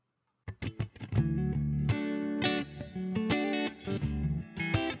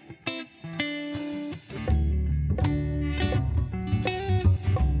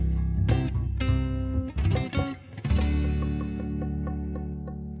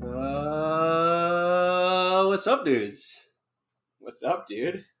What's up, dudes? What's up,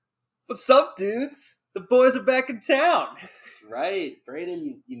 dude? What's up, dudes? The boys are back in town. That's right.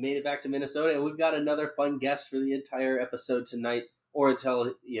 Braden, you made it back to Minnesota, and we've got another fun guest for the entire episode tonight, or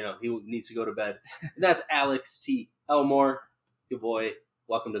until, he needs to go to bed. And that's Alex T. Elmore. Good boy.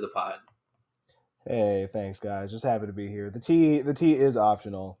 Welcome to the pod. Hey, thanks, guys. Just happy to be here. The T is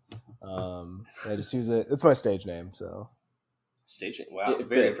optional. I just use it. It's my stage name, so. Stage name. Wow,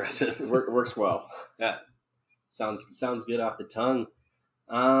 very impressive. Works well. Yeah. Sounds good off the tongue.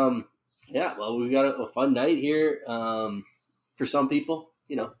 Yeah, well, we've got a fun night here. For some people,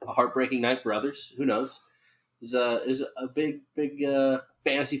 a heartbreaking night for others. Who knows? It's a big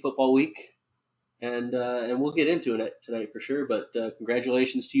fantasy football week, and we'll get into it tonight for sure. But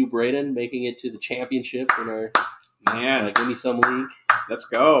congratulations to you, Braden, making it to the championship in our Give Me Some league. Let's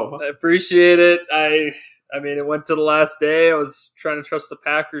go. I appreciate it. I mean, it went to the last day. I was trying to trust the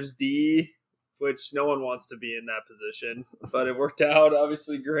Packers D, which no one wants to be in that position, but it worked out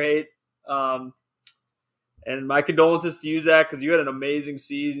obviously great. And my condolences to you, Zack, because you had an amazing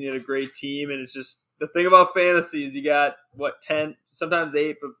season. You had a great team, and it's just the thing about fantasy is you got 10, sometimes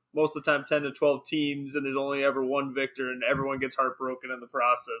 8, but most of the time 10 to 12 teams, and there's only ever one victor, and everyone gets heartbroken in the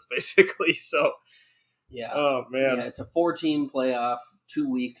process, basically. So, yeah, oh man, yeah, it's a 4-team playoff, 2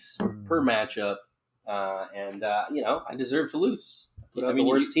 weeks per matchup, and I deserve to lose. Put out the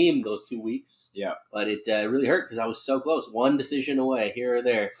worst team those 2 weeks. Yeah. But it really hurt because I was so close. One decision away here or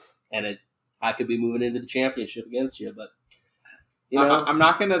there. And I could be moving into the championship against you. But, I'm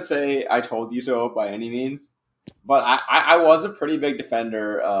not going to say I told you so by any means. But I was a pretty big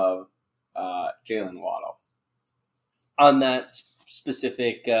defender of Jalen Waddle. On that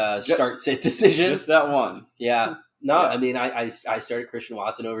specific start-sit decision? Just that one. Yeah. No, yeah. I mean, I started Christian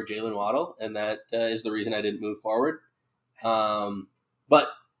Watson over Jalen Waddle. And that is the reason I didn't move forward. But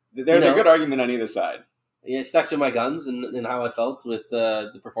there's a good argument on either side. Yeah, I stuck to my guns and how I felt with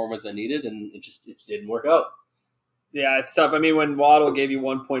the performance I needed, and it didn't work out. Yeah, it's tough. I mean, when Waddle gave you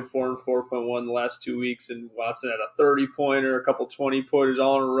 1.4 and 4.1 the last 2 weeks, and Watson had a 30-pointer, a couple 20-pointers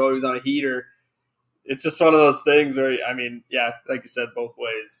all in a row, he was on a heater. It's just one of those things where, I mean, yeah, like you said, both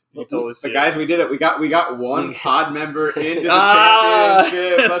ways. You totally see it. Guys, we did it. We got one pod member into the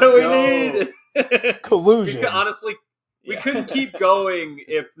championship. That's what we need. Collusion. Honestly, we couldn't keep going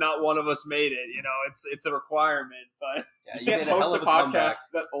if not one of us made it. It's a requrequirement. But you can't host a podcast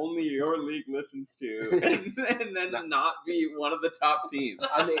that only your league listens to, and then not be one of the top teams.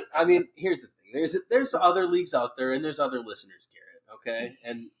 I mean, here's the thing: there's other leagues out there, and there's other listeners, Garrett. Okay,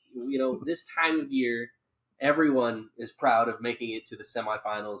 and this time of year, everyone is proud of making it to the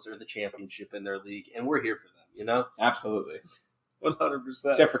semifinals or the championship in their league, and we're here for them. Absolutely, 100%.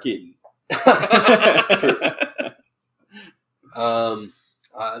 Except for Keaton. True.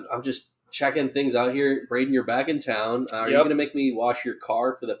 I'm just checking things out here. Braden, you're back in town. Are you going to make me wash your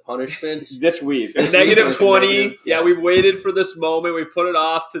car for the punishment? This week. Negative 20. Yeah, we've waited for this moment. We put it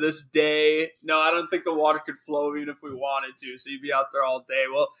off to this day. No, I don't think the water could flow even if we wanted to. So you'd be out there all day.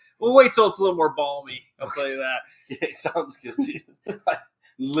 Well, we'll wait till it's a little more balmy. I'll tell you that. Yeah, sounds good to you. I'd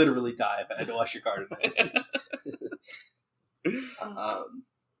literally die if I had to wash your car tonight.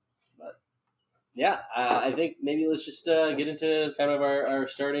 Yeah, I think maybe let's just get into kind of our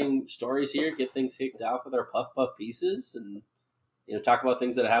starting stories here, get things kicked off with our puff pieces, and talk about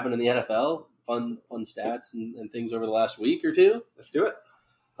things that happened in the NFL, fun stats and things over the last week or two. Let's do it.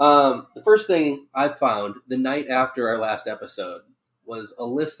 The first thing I found the night after our last episode was a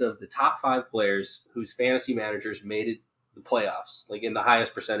list of the top 5 players whose fantasy managers made it the playoffs, like in the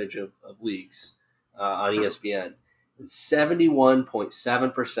highest percentage of leagues on ESPN.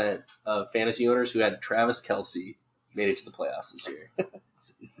 71.7% of fantasy owners who had Travis Kelce made it to the playoffs this year.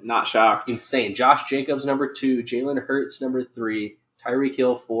 Not shocked. Insane. Josh Jacobs, number 2. Jalen Hurts, number 3. Tyreek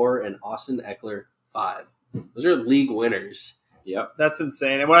Hill, 4. And Austin Eckler, 5. Those are league winners. Yep. That's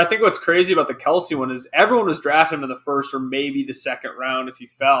insane. And what's crazy about the Kelce one is everyone was drafting him in the first or maybe the second round if he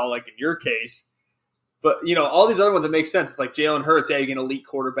fell, like in your case. But, all these other ones, it makes sense. It's like Jalen Hurts, you get an elite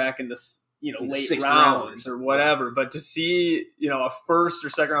quarterback in this late rounds or whatever, but to see, a first or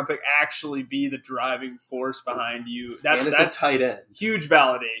second round pick actually be the driving force behind you, that's a tight end. Huge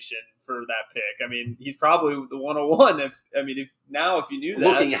validation for that pick. I mean, he's probably the 101 if you knew that.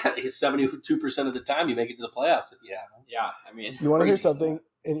 Looking at it, 72% of the time you make it to the playoffs if you have him. Yeah, I mean, you want to hear something,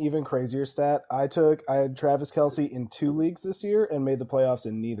 an even crazier stat? I had Travis Kelce in 2 leagues this year and made the playoffs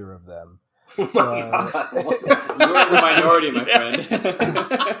in neither of them. So, you're the minority, my friend.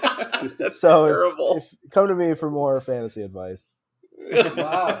 That's terrible. Come to me for more fantasy advice.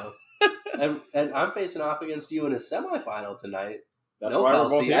 Wow. And I'm facing off against you in a semifinal tonight. That's no, why we're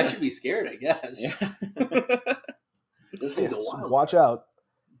both Kelsey, here. I should be scared, I guess. Yeah. This dude's a Yes, wild watch out.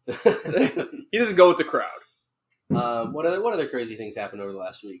 He doesn't go with the crowd. What other crazy things happened over the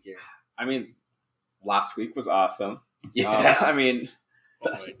last week here? I mean, last week was awesome. Yeah, I mean,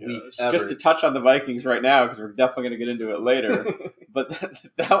 best my week gosh. ever. just to touch on the Vikings right now, because we're definitely going to get into it later. But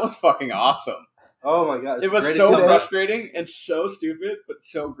that was fucking awesome. Oh my god, It was greatest so ever. frustrating and so stupid, but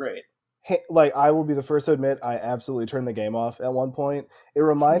so great. Hey, like, I will be the first to admit I absolutely turned the game off at one point. It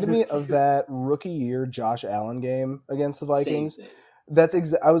reminded me of that rookie year Josh Allen game against the Vikings. Same.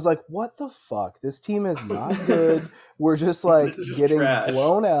 I was like, what the fuck? This team is not good. We're just like They're just getting trash.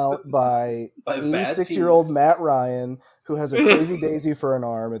 blown out by By a bad 86-year-old Matt Ryan, who has a crazy daisy for an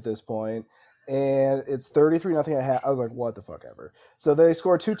arm at this point, and it's 33-0 at half. I was like, what the fuck ever. So they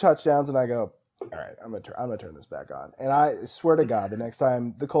score 2 touchdowns, and I go, all right, I'm gonna turn this back on. And I swear to God, the next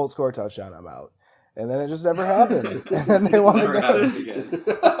time the Colts score a touchdown, I'm out. And then it just never happened. And then they won the Never happened game. again.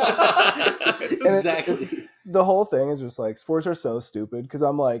 It's And exactly. The whole thing is just like, sports are so stupid, because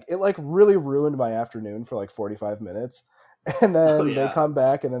I'm like, it like really ruined my afternoon for like 45 minutes. And then they come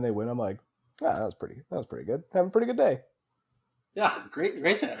back and then they win. I'm like, that was pretty good. Having a pretty good day. Yeah, great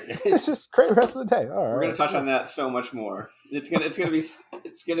Saturday. It's just great rest of the day. All right. We're gonna touch on that so much more. It's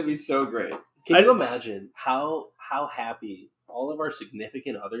gonna be so great. Can you imagine how happy all of our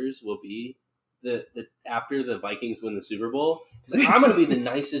significant others will be the after the Vikings win the Super Bowl? Because I'm going to be the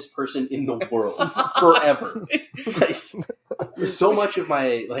nicest person in the world forever. Like, so much of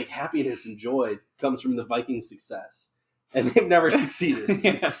my like happiness and joy comes from the Vikings' success, and they've never succeeded.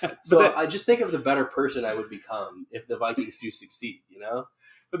 Yeah. So I just think of the better person I would become if the Vikings do succeed. You know.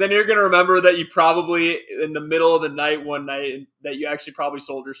 But then you're going to remember that you probably, in the middle of the night one night, that you actually probably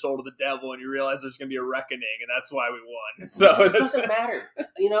sold your soul to the devil, and you realize there's going to be a reckoning, and that's why we won. So It doesn't matter.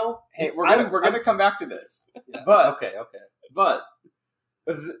 You know. Hey, we're gonna come back to this. Yeah. But Okay. But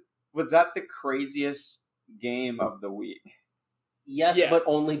was that the craziest game of the week? Yes, Yeah. but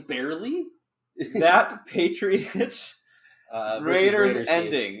only barely. That Patriots Versus Raiders game.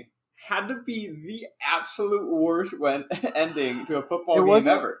 ending had to be the absolute worst ending to a football It game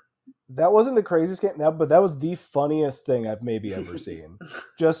wasn't- ever. That wasn't the craziest game, but that was the funniest thing I've maybe ever seen.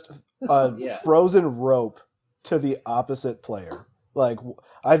 Just a Yeah. frozen rope to the opposite player. Like,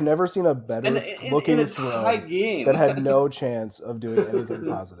 I've never seen a better looking in a throw tie game that had no chance of doing anything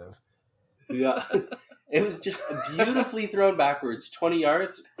positive. Yeah, it was just beautifully thrown backwards, 20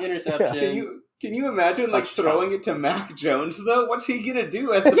 yards, interception. Can you imagine like Touchdown. throwing it to Mac Jones though? What's he gonna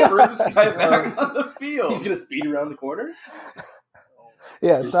do as the furthest guy back on the field? He's gonna speed around the corner.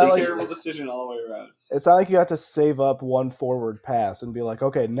 Yeah, it's It's not a like terrible decision all the way around. it's not like you got to save up one forward pass and be like,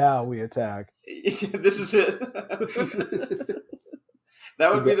 okay, now we attack. This is it.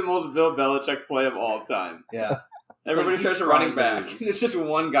 That would be the most Bill Belichick play of all time. Yeah, It's Everybody like he's starts a running trying to back. lose. It's just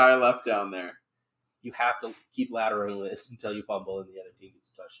one guy left down there. you have to keep lateraling this until you fumble and the other team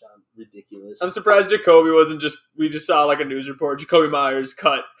gets a touchdown. Ridiculous. I'm surprised Jacoby wasn't just. We just saw like a news report. Jacoby Myers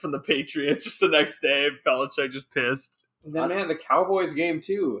cut from the Patriots just the next day. Belichick just pissed. And then, man, the Cowboys game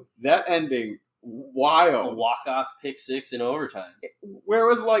too. That ending, A wild. walk-off pick six in overtime. Where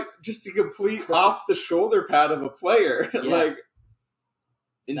it was like just a complete off the shoulder pad of a player, Yeah. like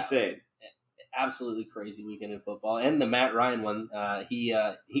insane. Absolutely crazy weekend in football. And the Matt Ryan one, he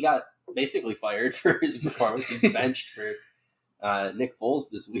got basically fired for his performance. He's benched for Nick Foles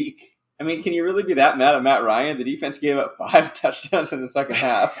this week. I mean, can you really be that mad at Matt Ryan? The defense gave up 5 touchdowns in the second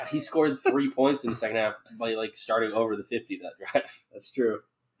half. He scored 3 points in the second half by like starting over the 50 that drive. That's true.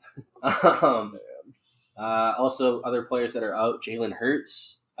 Also, other players that are out: Jalen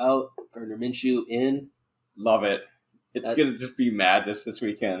Hurts out, Gardner Minshew in. Love it. It's going to just be madness this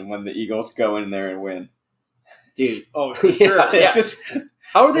weekend when the Eagles go in there and win. Dude, Oh, for Yeah. sure. It's Yeah. just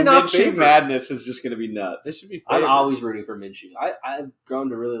How are they the not Minshew favored? madness is just going to be nuts. They should be. I'm favored. always rooting for Minshew. I've grown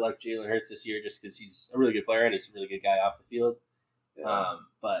to really like Jalen Hurts this year just because he's a really good player and he's a really good guy off the field.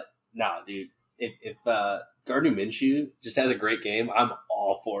 But no, dude, if Gardner Minshew just has a great game, I'm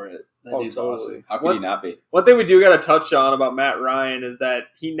all for it. That Oh, dude's totally. awesome. How could What- he not be? One thing we do got to touch on about Matt Ryan is that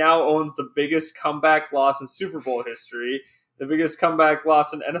he now owns the biggest comeback loss in Super Bowl history, the biggest comeback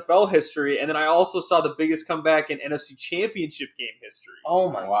loss in NFL history, and then I also saw the biggest comeback in NFC Championship game history.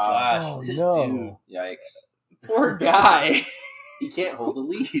 Oh my Wow. gosh, Oh, this no. dude, Yikes. Poor guy. he can't hold the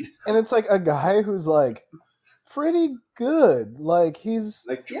lead. And it's like a guy who's like pretty good. Like he's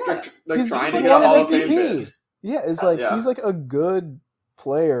Like, Yeah. like he's trying to won get a an Hall of Fame MVP. bid. Yeah, it's like Yeah. he's like a good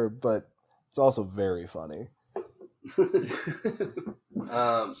player, but it's also very funny. It's an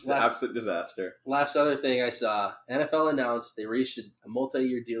absolute disaster. Last other thing I saw, NFL announced they reached a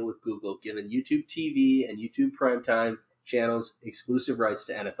multi-year deal with Google, giving YouTube TV and YouTube Primetime channels exclusive rights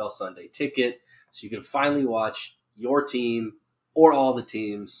to NFL Sunday Ticket, so you can finally watch your team or all the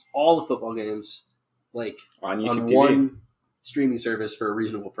teams, all the football games, like on YouTube TV. One streaming service for a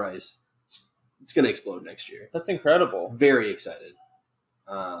reasonable price. It's going to explode next year. That's incredible. Very excited.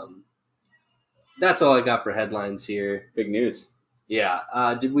 That's all I got for headlines here. Big news. Yeah.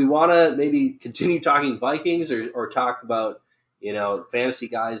 Did we want to maybe continue talking Vikings or talk about, fantasy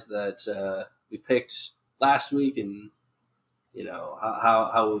guys that we picked last week and,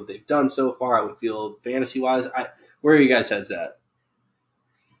 how they've done so far, how we feel fantasy-wise? Where are you guys' heads at?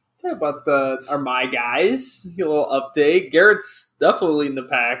 Talk about my guys. Get a little update. Garrett's definitely leading the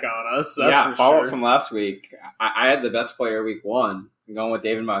pack on us. That's follow up from last week. I had the best player week 1. I'm going with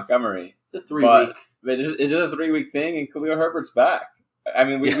David Montgomery. It's a 3-week. But it is a 3-week thing, and Khalil Herbert's back. I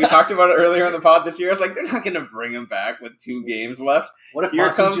mean, we talked about it earlier in the pod this year. I was like, they're not going to bring him back with 2 games left. What if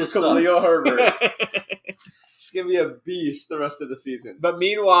Here comes just Khalil sucks? Herbert. He's going to be a beast the rest of the season. But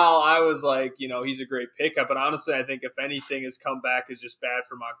meanwhile, I was like, he's a great pickup. But honestly, I think if anything, his comeback is just bad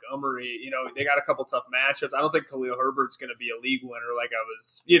for Montgomery. They got a couple tough matchups. I don't think Khalil Herbert's going to be a league winner like I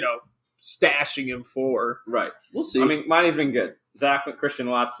was, stashing him for. Right. We'll see. I mean, Monty's been good. Zack with Christian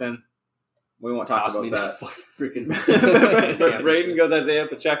Watson. We won't talk about that. Freaking But Braden goes Isaiah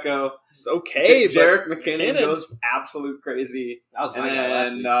Pacheco. It's okay. Jarek McKinnon goes absolute crazy. That was my guy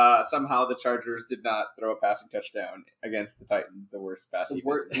last week. Somehow the Chargers did not throw a passing touchdown against the Titans, the worst passing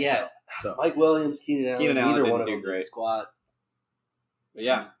defense. Yeah. So Mike Williams, Keenan Allen, Allen neither didn't one of do them great. Squat. But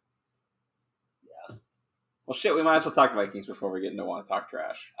yeah. Well, shit, we might as well talk Vikings before we get into want to talk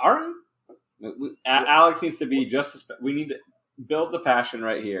trash. All right. Alex needs to be just as... We need to build the passion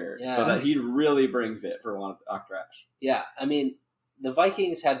right here Yeah. so that he really brings it for want to talk trash. Yeah, I mean, the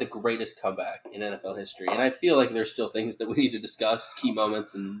Vikings had the greatest comeback in NFL history, and I feel like there's still things that we need to discuss, key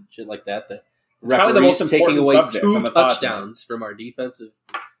moments and shit like that. The probably the referees most taking important away subject 2 on the pod, touchdowns from our defensive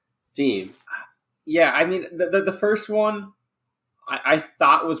team. Yeah, I mean, the first one I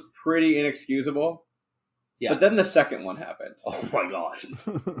thought was pretty inexcusable. Yeah. But then the second one happened. Oh my gosh.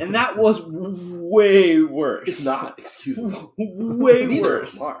 And that was way worse. It's not excusable. Way Neither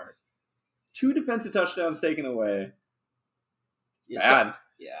worse. of them are. 2 defensive touchdowns taken away. Yeah, Bad.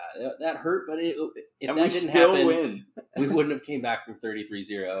 that hurt, but if And that we didn't still happen, win. we wouldn't have came back from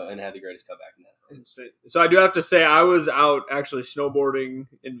 33-0 and had the greatest comeback in that. So I do have to say I was out actually snowboarding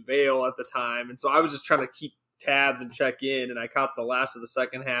in Vail at the time, and so I was just trying to keep tabs and check in, and I caught the last of the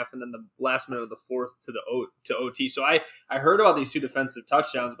second half and then the last minute of the fourth to OT. So I heard about these 2 defensive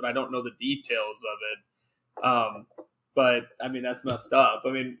touchdowns, but I don't know the details of it. But I mean, that's messed up.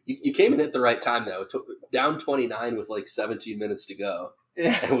 I mean, You came in at the right time though. Down 29 with like 17 minutes to go,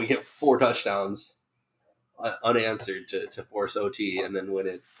 and we get 4 touchdowns unanswered to force OT, and then win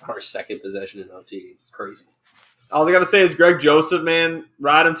it our second possession in OT. It's crazy. all I got to say is Greg Joseph, man,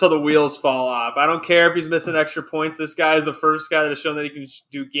 ride him till the wheels fall off. I don't care if he's missing extra points. This guy is the first guy that has shown that he can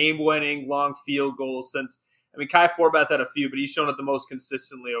do game-winning long field goals since. I mean, Kai Forbath had a few, but he's shown it the most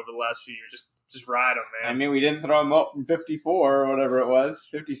consistently over the last few years. Just ride him, man. I mean, we didn't throw him up from 54 or whatever it was,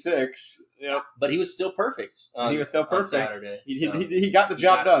 56. Yep. But he was still perfect. He was still perfect. On Saturday. He got the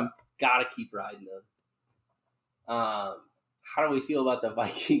job done. Gotta keep riding him. How do we feel about the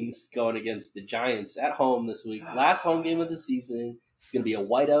Vikings going against the Giants at home this week? Last home game of the season. It's going to be a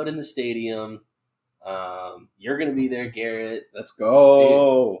whiteout in the stadium. You're going to be there, Garrett. Let's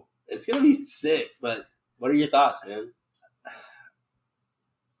go. Dude, it's going to be sick, but what are your thoughts, man?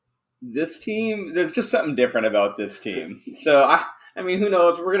 This team, there's just something different about this team. So, I mean, who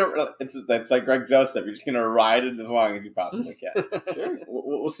knows? It's like Greg Joseph. You're just going to ride it as long as you possibly can. Sure.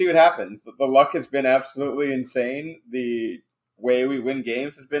 We'll see what happens. The luck has been absolutely insane. The way we win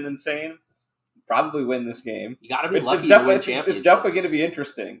games has been insane. Probably win this game. You got to be lucky It's to win definitely championships. going to be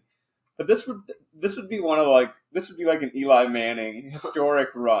interesting. But this would be like an Eli Manning historic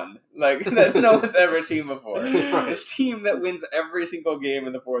run, like that no one's ever seen before. Right. This team that wins every single game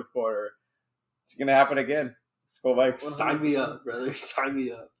in the fourth quarter. It's going to happen again. Let's go Vikes. Sign me up, brother. Sign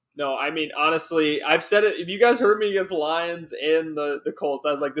me up. No, I mean, honestly, I've said it. If you guys heard me against the Lions and the Colts,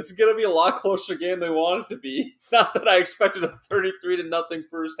 I was like, this is going to be a lot closer game than we want it to be. Not that I expected a 33-0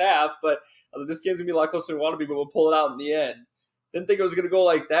 first half, but I was like, this game's going to be a lot closer than we want it to be, but we'll pull it out in the end. Didn't think it was going to go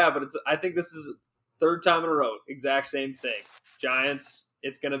like that, but I think this is third time in a row. Exact same thing. Giants,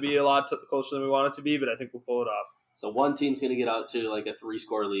 it's going to be a lot closer than we want it to be, but I think we'll pull it off. So one team's going to get out to like a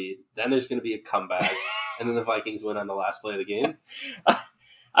 3-score lead. Then there's going to be a comeback, and then the Vikings win on the last play of the game.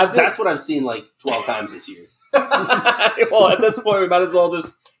 That's what I've seen like 12 times this year. Well, at this point, we might as well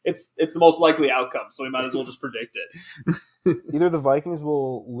just – it's the most likely outcome, so we might as well just predict it. Either the Vikings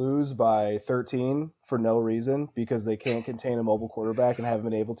will lose by 13 for no reason because they can't contain a mobile quarterback and haven't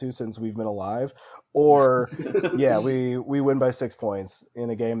been able to since we've been alive, or we win by 6 points in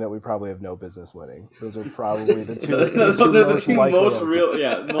a game that we probably have no business winning. Those are probably the two. Those are the two most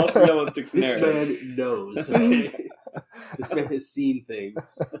realistic scenarios. This man knows. Okay? This man has seen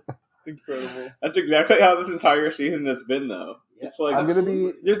things. Incredible. That's exactly how this entire season has been, though. Yeah, it's like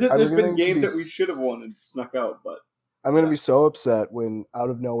there's been games that we should have won and snuck out, but I'm going to be so upset when out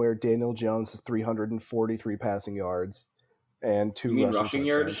of nowhere Daniel Jones has 343 passing yards and 2 rushing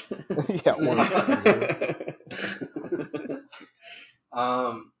yards. Yeah,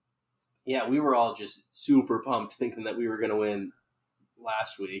 yeah, we were all just super pumped, thinking that we were going to win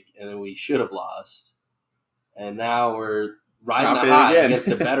last week, and then we should have lost, and now we're riding the high against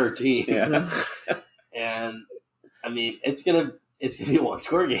a better team. Yeah. And I mean, it's gonna be a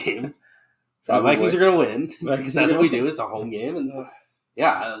 1-score game. The Probably. Vikings are gonna win because that's what we do. It's a home game, and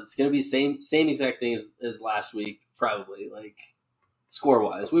yeah, it's gonna be same exact thing as last week. Probably like score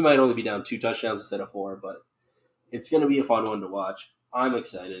wise, we might only be down 2 touchdowns instead of 4, but it's gonna be a fun one to watch. I'm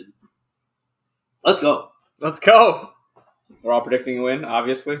excited. Let's go. Let's go. We're all predicting a win,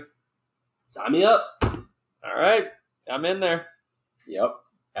 obviously. Sign me up. All right. I'm in there. Yep.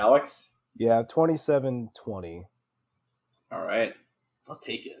 Alex? Yeah, 27-20. All right. I'll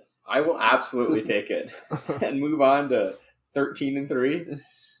take it. I will absolutely take it. And move on to 13-3.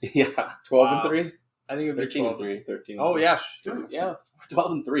 Yeah. 12-3. I think it'd be 13-3. 13. Oh, yeah. Yeah.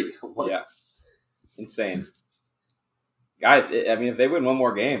 12-3. Yeah. Insane. Guys, if they win one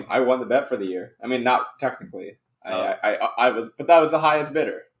more game, I won the bet for the year. I mean, not technically. I was, but that was the highest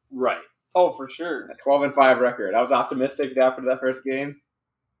bidder. Right. Oh, for sure. A 12-5 record. I was optimistic after that first game.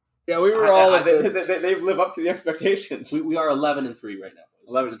 Yeah, we were all. They live up to the expectations. We are 11-3 right now.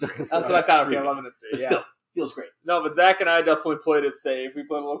 11-3. That's what I thought. Okay, 11-3. But yeah. still, feels great. No, but Zach and I definitely played it safe. We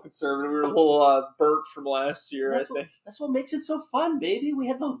played a little conservative. We were a little burnt from last year, I think. That's what makes it so fun, baby. We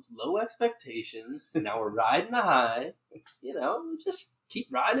had those low expectations, and now we're riding the high. Just keep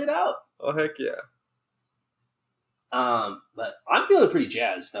riding it out. Oh, heck yeah. But I'm feeling pretty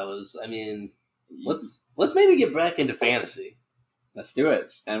jazzed, fellas. I mean, let's maybe get back into fantasy. Let's do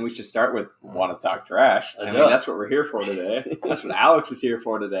it. And we should start with Want to Talk Trash. I mean, that's what we're here for today. That's what Alex is here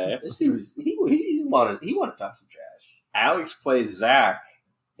for today. This dude, he wanted to talk some trash. Alex plays Zack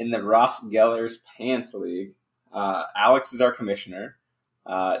in the Ross Geller's Pants League. Alex is our commissioner.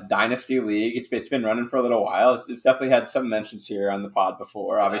 Dynasty League. It's been running for a little while. It's definitely had some mentions here on the pod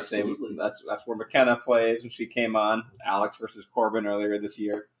before. Obviously, Absolutely. that's where McKenna plays when she came on. Alex versus Corbin earlier this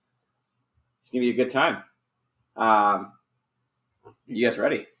year. It's gonna be a good time. You guys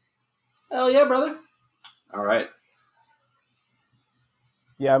ready? Hell yeah, brother. All right.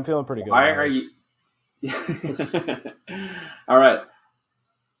 Yeah, I'm feeling pretty good. Why are you? All right,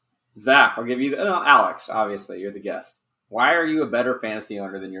 Zach. I'll give you Alex. Obviously, you're the guest. Why are you a better fantasy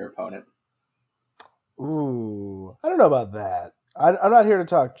owner than your opponent? Ooh, I don't know about that. I'm not here to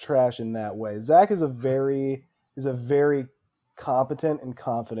talk trash in that way. Zach is a very competent and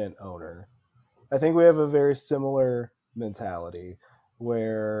confident owner. I think we have a very similar mentality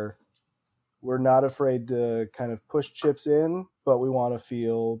where we're not afraid to kind of push chips in, but we want to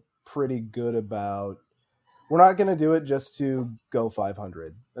feel pretty good about. We're not going to do it just to go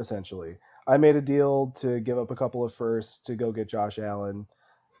 500, essentially. I made a deal to give up a couple of firsts to go get Josh Allen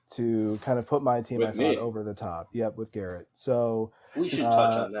to kind of put my team, With I thought, me. over the top. Yep, with Garrett. So We should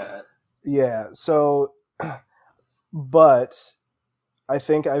touch on that. yeah, so but I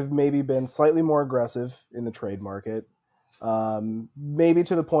think I've maybe been slightly more aggressive in the trade market. Maybe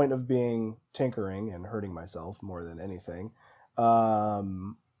to the point of being tinkering and hurting myself more than anything.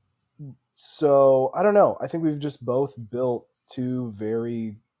 So I don't know. I think we've just both built 2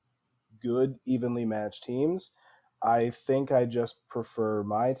 very good, evenly matched teams. I think I just prefer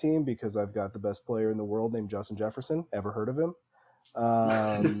my team because I've got the best player in the world named Justin Jefferson. Ever heard of him?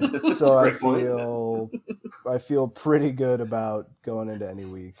 So I feel pretty good about going into any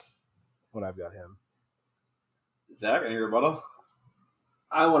week when I've got him. Zach, any rebuttal?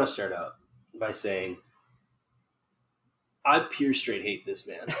 I want to start out by saying I pure straight hate this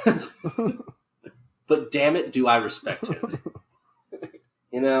man. But damn it, do I respect him.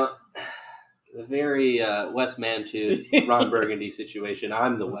 The very Wes Mantooth, Ron Burgundy situation.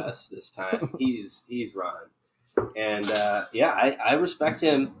 I'm the Wes this time. He's Ron. And I respect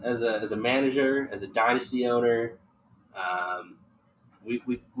him as a manager, as a dynasty owner.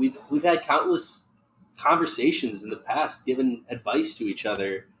 We've had countless conversations in the past, giving advice to each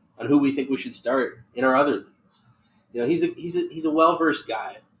other on who we think we should start in our other leagues. He's a well-versed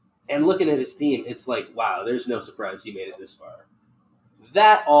guy, And looking at his team, it's like, wow, there's no surprise he made it this far.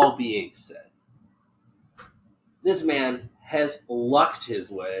 That all being said, this man has lucked his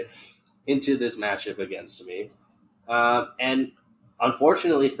way into this matchup against me. And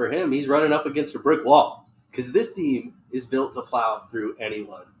unfortunately for him, he's running up against a brick wall because this team is built to plow through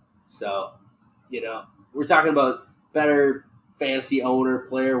anyone. So, we're talking about better fantasy owner,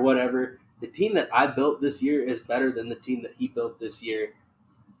 player, whatever. The team that I built this year is better than the team that he built this year.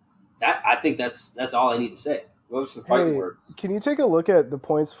 I think that's all I need to say. Those are fighting words. Can you take a look at the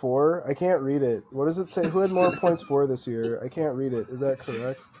points for? I can't read it. What does it say? Who had more points for this year? I can't read it. Is that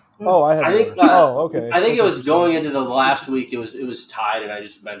correct? Oh, I think. Okay. I think it was going into the last week. It was tied, and I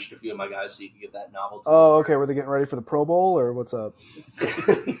just benched a few of my guys so you could get that novelty. Oh, okay. Were they getting ready for the Pro Bowl, or what's up?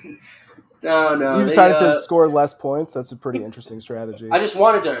 No. You decided to score less points. That's a pretty interesting strategy. I just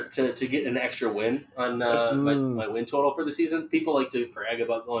wanted to get an extra win on my win total for the season. People like to brag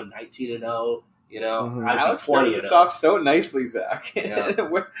about going 19-0. Alex started this off so nicely, Zach. Yeah.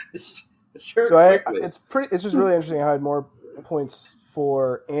 It's just really interesting how I had more points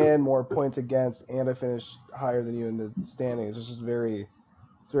for and more points against, and I finished higher than you in the standings. It's very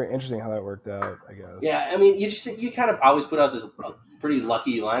interesting how that worked out, I guess. Yeah, I mean, you kind of always put out this pretty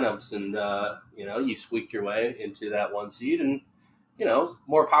lucky lineups, and you squeaked your way into that one seed, and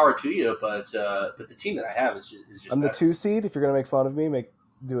more power to you. But the team that I have is just. I'm better. the 2 seed. If you're gonna make fun of me,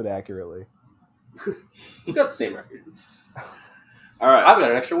 do it accurately. We've got the same record. All right, I've got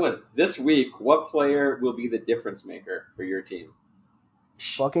an extra win this week. What player will be the difference maker for your team?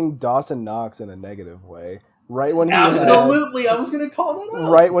 Fucking Dawson Knox in a negative way. Right when he absolutely, I was going to call that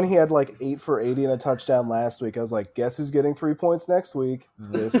out. Right when he had like 8 for 80 and a touchdown last week, I was like, guess who's getting 3 points next week?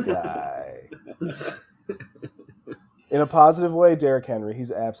 This guy. In a positive way, Derrick Henry.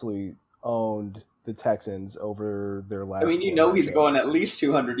 He's absolutely owned the Texans over their last. I mean, he's going at least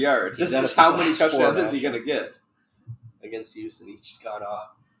 200 yards. Just how many touchdowns is he going to get against Houston? He's just gone off.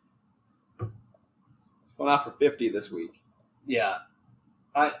 He's going off for 50 this week. Yeah,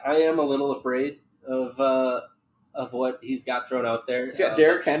 I am a little afraid of what he's got thrown out there. He's got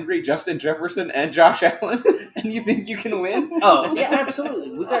Derrick Henry, Justin Jefferson, and Josh Allen, and you think you can win? Oh yeah,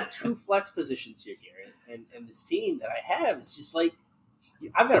 absolutely. We've got 2 flex positions here, Garrett, and this team that I have is just like.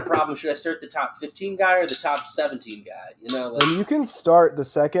 I've got a problem. Should I start the top 15 guy or the top 17 guy? When you can start the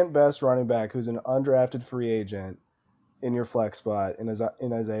second best running back who's an undrafted free agent in your flex spot in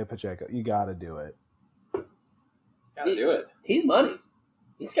Isaiah Pacheco, you got to do it. Do it. He's money.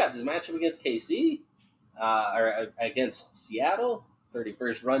 He's got this matchup against KC or against Seattle,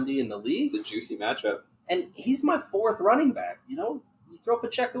 31st run D in the league. It's a juicy matchup. And he's my 4th running back. You throw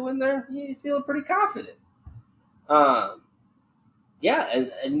Pacheco in there, you feel pretty confident. Yeah,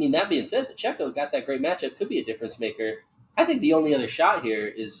 and I mean, that being said, Pacheco got that great matchup, could be a difference maker. I think the only other shot here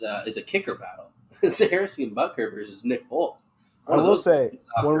is a kicker battle. It's Harrison Butker versus Nick Folk. I will say,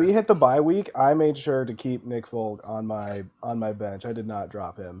 when we hit the bye week, I made sure to keep Nick Folk on my bench. I did not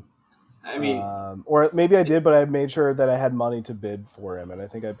drop him. I mean, or maybe I did, but I made sure that I had money to bid for him, and I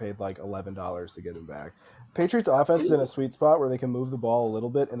think I paid like $11 to get him back. Patriots offense is in a sweet spot where they can move the ball a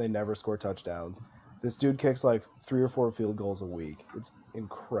little bit and they never score touchdowns. This dude kicks like 3 or 4 field goals a week. It's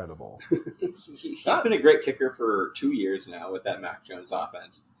incredible. He's been a great kicker for 2 years now with that Mac Jones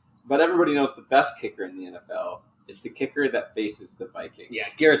offense. But everybody knows the best kicker in the NFL is the kicker that faces the Vikings. Yeah,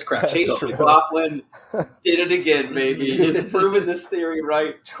 Garrett's crap. Chase McLaughlin did it again, baby. He's proven this theory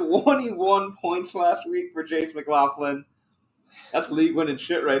right. 21 points last week for Chase McLaughlin. That's league-winning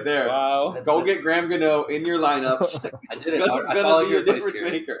shit right there. Wow. Go get Graham Gano in your lineups. I did it. I followed your difference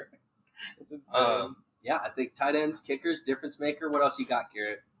maker. That's insane. Yeah, I think tight ends, kickers, difference maker. What else you got,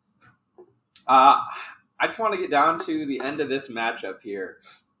 Garrett? I just want to get down to the end of this matchup here.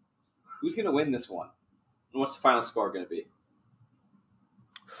 Who's going to win this one? And what's the final score going to be?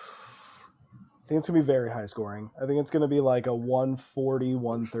 I think it's going to be very high scoring. I think it's going to be like a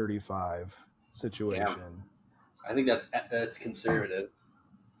 140-135 situation. Yeah. I think that's conservative.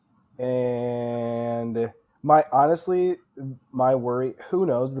 And my worry, who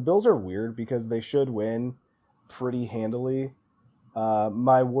knows? The Bills are weird because they should win pretty handily.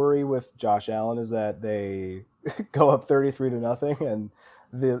 My worry with Josh Allen is that they go up 33-0 and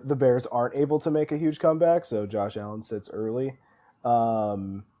the Bears aren't able to make a huge comeback, so Josh Allen sits early.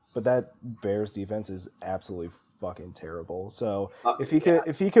 But that Bears defense is absolutely fucking terrible. So if he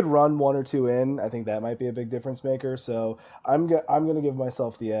could run 1 or 2 in, I think that might be a big difference maker. So I'm going to give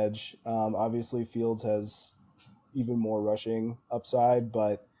myself the edge. Obviously Fields has even more rushing upside,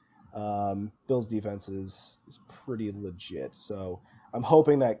 but Bill's defense is pretty legit. So I'm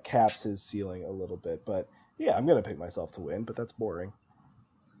hoping that caps his ceiling a little bit. But yeah, I'm going to pick myself to win, but that's boring.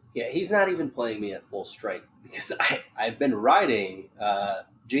 Yeah, he's not even playing me at full strength because I've been riding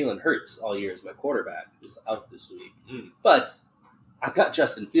Jalen Hurts all year as my quarterback, who's out this week. But I've got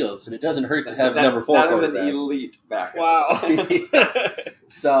Justin Fields, and it doesn't hurt to have number 4 quarterback. That is an elite backup. Wow.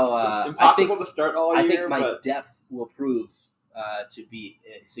 So impossible to start all year. I think my depth will prove to be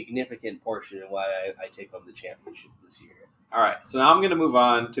a significant portion of why I take home the championship this year. All right, so now I'm going to move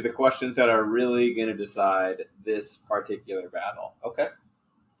on to the questions that are really going to decide this particular battle. Okay.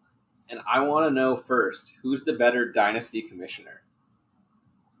 And I want to know first, who's the better dynasty commissioner?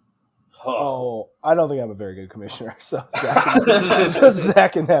 Oh, I don't think I'm a very good commissioner, so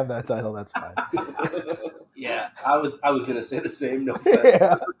Zach can have that title. That's fine. Yeah, I was going to say the same. No offense.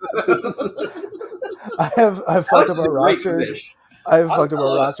 Yeah. I've fucked up our rosters. I've fucked up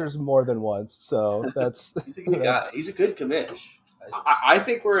our rosters more than once, so that's. He's a good guy. He's a good commish. I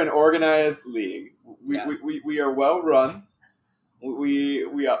think we're an organized league. We are well run.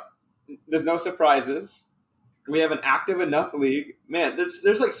 We there's no surprises. We have an active enough league. Man,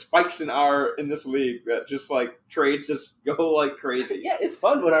 there's like spikes in this league that just like trades just go like crazy. Yeah, it's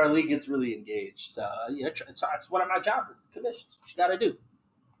fun when our league gets really engaged. So it's one of my jobs. It's the commission. It's what you got to do.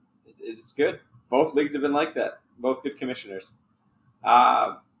 It's good. Both leagues have been like that. Both good commissioners.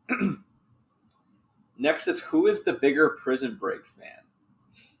 Next is, who is the bigger Prison Break fan?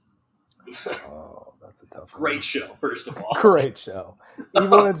 Oh, that's a tough one. Great show, first of all. Great show. Even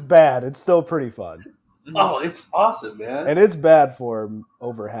when it's bad, it's still pretty fun. Oh, it's awesome, man. And it's bad for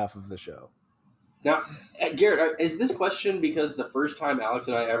over half of the show. Now, Garrett, is this question because the first time Alex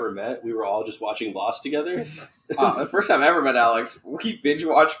and I ever met, we were all just watching Lost together? The first time I ever met Alex, we binge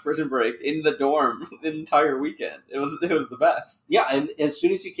watched Prison Break in the dorm the entire weekend. It was the best. Yeah, and as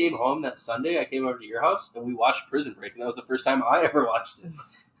soon as you came home that Sunday, I came over to your house and we watched Prison Break, and that was the first time I ever watched it.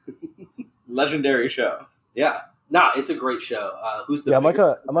 Legendary show. Yeah. Nah, it's a great show. Who's the I'm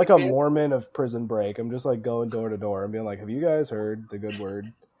like a Mormon of Prison Break. I'm just like going door to door and being like, have you guys heard the good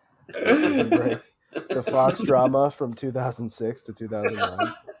word? Prison Break. The Fox drama from 2006 to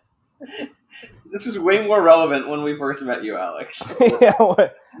 2009. This was way more relevant when we first met you, Alex. Yeah,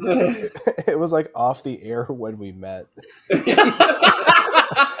 it was like off the air when we met. But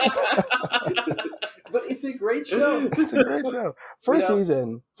it's a great show. It's a great show. First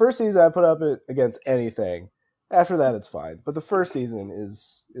season, I put up it against anything. After that, it's fine. But the first season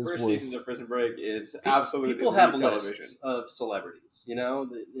is first worth... season of Prison Break is absolutely people have television. Lists of celebrities. You know,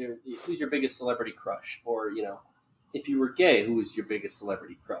 who's your biggest celebrity crush? Or if you were gay, who was your biggest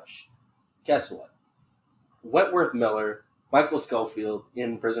celebrity crush? Guess what? Wentworth Miller, Michael Schofield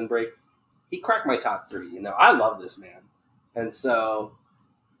in Prison Break. He cracked my top 3. I love this man, and so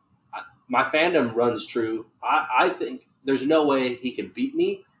my fandom runs true. I think there's no way he can beat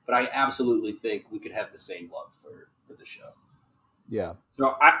me. But I absolutely think we could have the same love for the show. Yeah.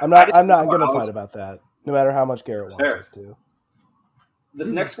 So I'm not going to fight about that, no matter how much Garrett wants us to. This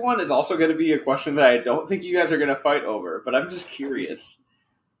next one is also going to be a question that I don't think you guys are going to fight over, but I'm just curious.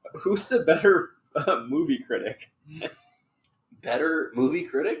 Who's the better movie critic? Better movie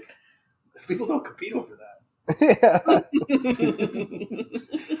critic? People don't compete over that. Yeah.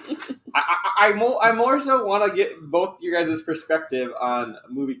 I more so want to get both you guys' perspective on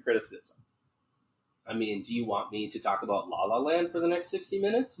movie criticism. I mean, do you want me to talk about La La Land for the next 60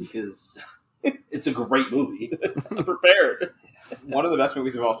 minutes? Because it's a great movie. I'm prepared. One of the best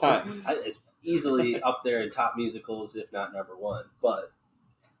movies of all time. It's easily up there in top musicals, if not number 1. But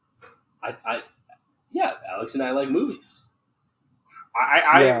Alex and I like movies.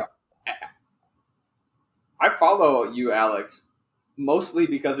 I follow you, Alex, mostly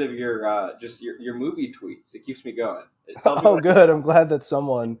because of your your movie tweets. It keeps me going. Good. I'm glad that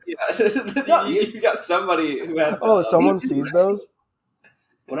someone. Yeah, you got somebody who has. Oh, someone sees those.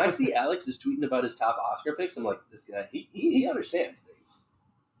 When I see Alex is tweeting about his top Oscar picks, I'm like, this guy, he understands things.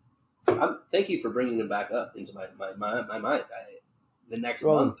 Thank you for bringing them back up into my mind. The next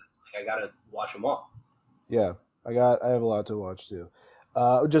month, I gotta watch them all. Yeah, I have a lot to watch too.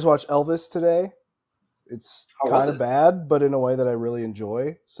 Just watched Elvis today. It's kind of bad, but in a way that I really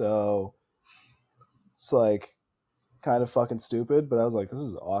enjoy. So it's like kind of fucking stupid, but I was like, this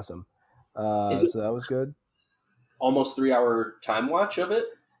is awesome. So that was good. Almost 3-hour time watch of it?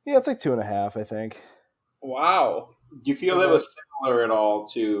 Yeah, it's like 2.5, I think. Wow. Do you feel it was similar at all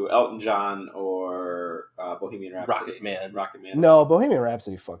to Elton John or Bohemian Rhapsody? Rocket Man. No, Bohemian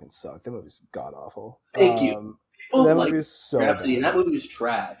Rhapsody fucking sucked. That movie's god awful. Thank you. That movie is so Rhapsody, bad. That movie was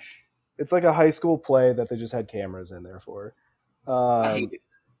trash. It's like a high school play that they just had cameras in there for.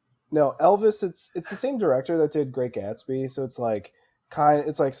 No, Elvis. It's the same director that did Great Gatsby, so it's like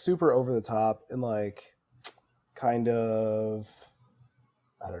it's like super over the top and like kind of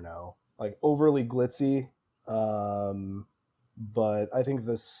I don't know, like overly glitzy. But I think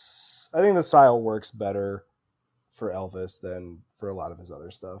the style works better for Elvis than for a lot of his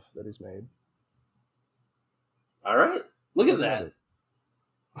other stuff that he's made. All right. Look at that.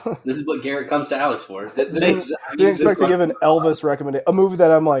 This is what Garrett comes to Alex for. Didn't expect to give an Elvis recommendation, a movie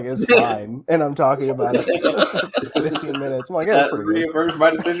that I'm like is fine, and I'm talking about it for 15 minutes. I'm like, yeah, that's pretty good. Reaffirms my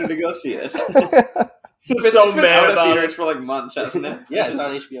decision to go see it. It's so been mad out of about theaters it. for like months, hasn't it? Yeah, it's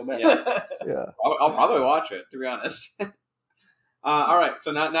on HBO Max. Yeah. I'll probably watch it, to be honest. All right,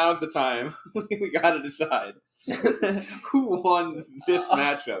 so now is the time. We got to decide who won this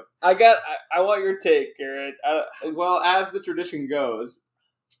matchup. I want your take, Garrett. Well, as the tradition goes,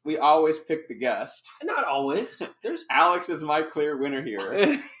 we always pick the guest. Not always. There's Alex is my clear winner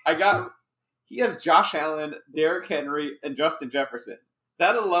here. He has Josh Allen, Derrick Henry, and Justin Jefferson.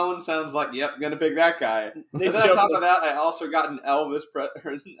 That alone sounds like, yep, gonna pick that guy. And then on top of that, I also got an Elvis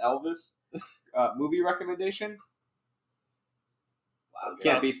movie recommendation. Wow,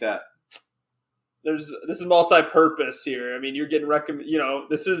 can't beat that. This is multi-purpose here. I mean, you're getting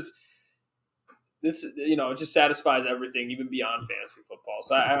this it just satisfies everything, even beyond fantasy football.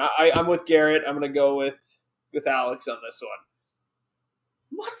 So I'm with Garrett. I'm going to go with Alex on this one.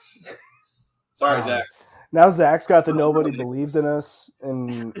 What? Sorry, Zach. Now Zach's got the nobody believes in us,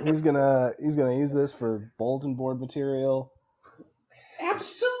 and he's gonna use this for bulletin board material.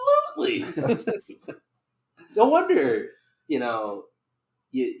 Absolutely. No wonder, the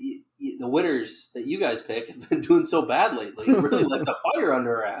winners that you guys pick have been doing so bad lately. It really lights a fire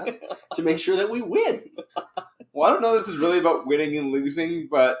under our ass to make sure that we win. Well, I don't know if this is really about winning and losing,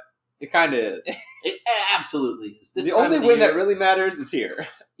 but it kind of is. It absolutely is. The only win that really matters is here.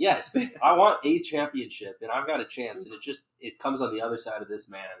 Yes, I want a championship, and I've got a chance, and it comes on the other side of this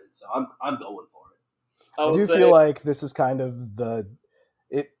man, and so I'm going for it. I do feel like this is kind of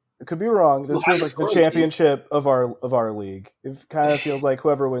it could be wrong. This feels like the championship of our league. It kind of feels like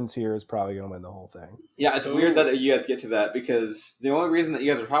whoever wins here is probably going to win the whole thing. Yeah, it's weird that you guys get to that, because the only reason that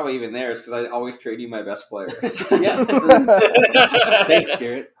you guys are probably even there is because I always trade you my best players. Yeah. Thanks,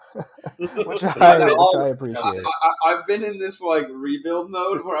 Garrett. which I appreciate. I've been in this rebuild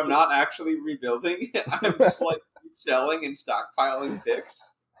mode where I'm not actually rebuilding. I'm just selling and stockpiling picks.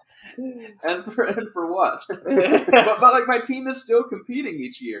 And for what? but my team is still competing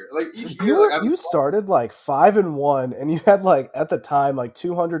each year. You started 5-1, and you had at the time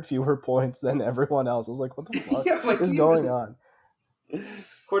 200 fewer points than everyone else. I was like, what the fuck is going on?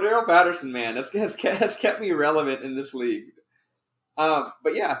 Cordero Patterson, man, has kept me relevant in this league.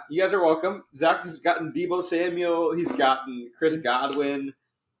 But yeah, you guys are welcome. Zach has gotten Deebo Samuel. He's gotten Chris Godwin.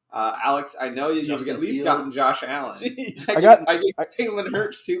 Alex, I know you've at least gotten Josh Allen. I gave Jalen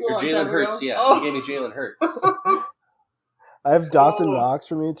Hurts too. Or Jalen Hurts, yeah. He gave me Jalen Hurts. I have Dawson Knox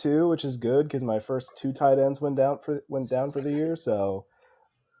for me too, which is good because my first 2 tight ends went down for the year. So,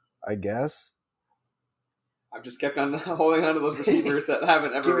 I guess I've just kept on holding on to those receivers that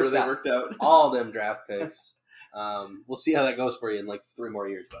haven't ever really worked out. All them draft picks. We'll see how that goes for you in 3 more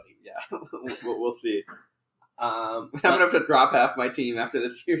years, buddy. Yeah, we'll see. I'm going to have to drop half my team after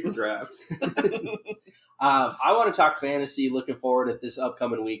this year's draft. I want to talk fantasy, looking forward at this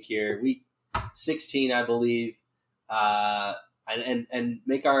upcoming week here. Week 16, I believe. And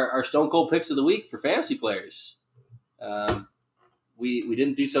make our Stone Cold picks of the week for fantasy players. We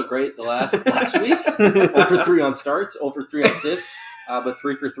didn't do so great the last week. 0 for 3 on starts, 0 for 3 on sits. But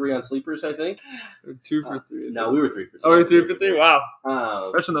 3 for 3 on sleepers, I think. 2 for 3. No, we were 3 for 3. Oh, we were 3 for 3? Wow.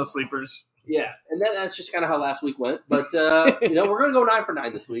 Especially no sleepers. Yeah, and that's just kind of how last week went. But, we're going to go 9 for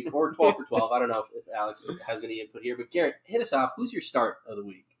 9 this week, or 12 for 12. I don't know if Alex has any input here. But, Garrett, hit us off. Who's your start of the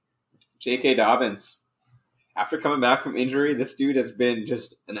week? J.K. Dobbins. After coming back from injury, this dude has been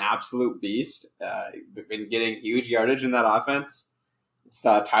just an absolute beast. Been getting huge yardage in that offense. It's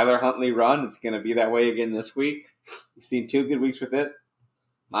Tyler Huntley run. It's going to be that way again this week. We've seen 2 good weeks with it.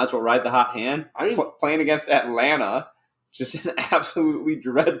 Might as well ride the hot hand. Playing against Atlanta, just an absolutely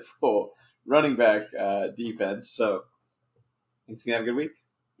dreadful running back defense. So, he's going to have a good week.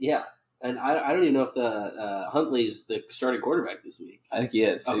 Yeah, and I don't even know if the Huntley's the starting quarterback this week. I think he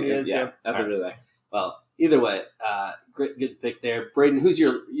is. Oh, he is, yeah. That's a really. Well, either way, good pick there. Braden, who's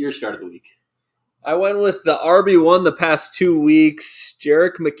your start of the week? I went with the RB1 the past 2 weeks,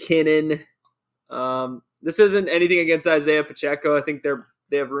 Jerick McKinnon. This isn't anything against Isaiah Pacheco. I think they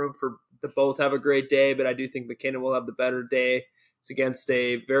have room to both have a great day, but I do think McKinnon will have the better day. It's against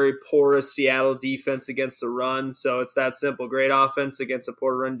a very porous Seattle defense against the run, so it's that simple. Great offense against a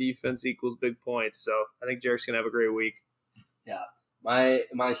poor run defense equals big points. So I think Jerick's going to have a great week. Yeah.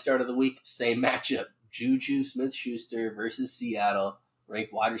 My start of the week, same matchup. Juju Smith-Schuster versus Seattle.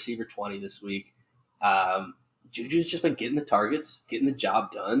 ranked wide receiver 20 this week. Juju's just been getting the targets, getting the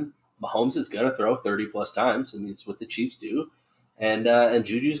job done. Mahomes is going to throw 30-plus times, and it's what the Chiefs do. And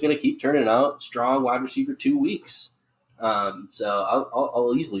Juju's going to keep turning out strong wide receiver 2 weeks. So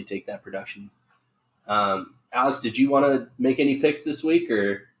I'll easily take that production. Alex, did you want to make any picks this week?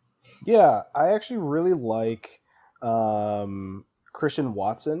 Or Yeah, I actually really like Christian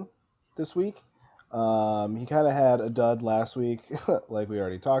Watson this week. He kind of had a dud last week, like we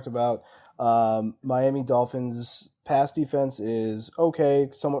already talked about. Miami Dolphins' pass defense is okay,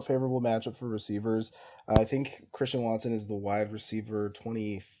 somewhat favorable matchup for receivers. I think Christian Watson is the wide receiver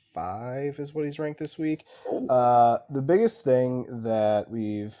 25 is what he's ranked this week. The biggest thing that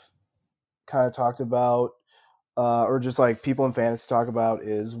we've kind of talked about, or just like people in fantasy talk about,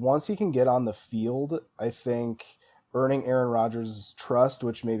 is once he can get on the field, I think earning Aaron Rodgers' trust,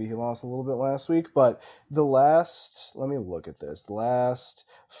 which maybe he lost a little bit last week, but let me look at this. The last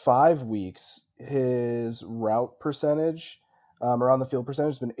 5 weeks, his route percentage, or on the field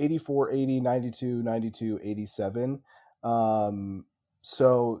percentage, has been 84, 80, 92, 92, 87.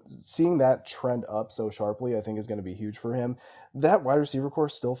 So seeing that trend up so sharply, I think is going to be huge for him. That wide receiver core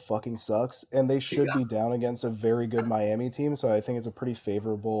still fucking sucks, and they should be down against a very good Miami team. So I think it's a pretty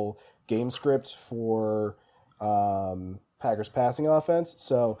favorable game script for Packers passing offense.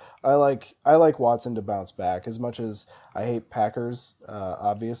 So I like Watson to bounce back. As much as I hate Packers,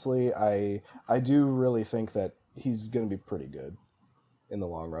 obviously, I do really think that he's going to be pretty good in the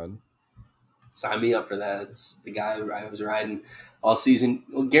long run. Sign me up for that. It's the guy I was riding all season.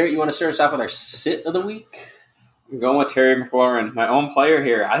 Well, Garrett, you want to start us off with our sit of the week? I'm going with Terry McLaurin, my own player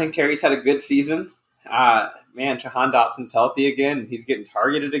here. I think Terry's had a good season. Jahan Dotson's healthy again. He's getting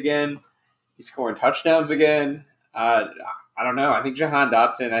targeted again. He's scoring touchdowns again. I don't know. I think Jahan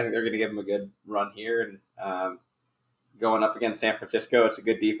Dotson, I think they're going to give him a good run here. And going up against San Francisco, it's a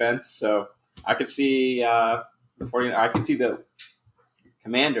good defense. So I could see the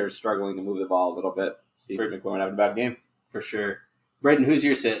Commanders struggling to move the ball a little bit. See McLaurin having a bad game. For sure. Braden, who's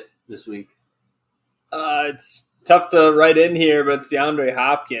your sit this week? It's tough to write in here, but it's DeAndre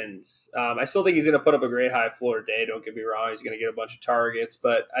Hopkins. I still think he's going to put up a great high floor day. Don't get me wrong. He's going to get a bunch of targets,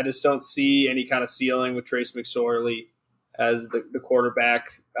 but I just don't see any kind of ceiling with Trace McSorley as the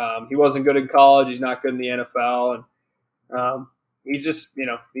quarterback. He wasn't good in college. He's not good in the NFL. And he's just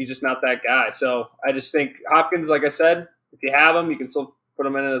not that guy. So I just think Hopkins, like I said, if you have him, you can still put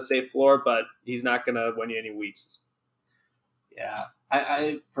him in at a safe floor, but he's not going to win you any weeks. Yeah.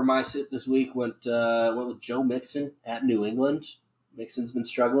 I for my sit this week went with Joe Mixon at New England. Mixon's been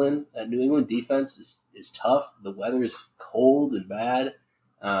struggling. That New England defense is tough. The weather is cold and bad.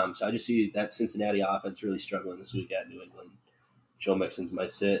 So I just see that Cincinnati offense really struggling this week at New England. Joe Mixon's my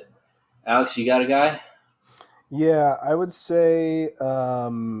sit. Alex, you got a guy? Yeah, I would say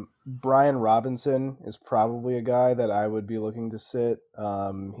Brian Robinson is probably a guy that I would be looking to sit.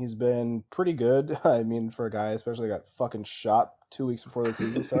 He's been pretty good. I mean, for a guy especially got fucking shot 2 weeks before the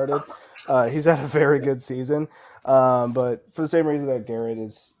season started. He's had a very good season. But for the same reason that Garrett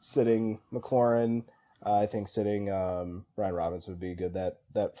is sitting McLaurin, I think sitting Brian Robinson would be good. That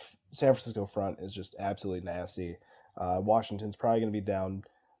San Francisco front is just absolutely nasty. Washington's probably going to be down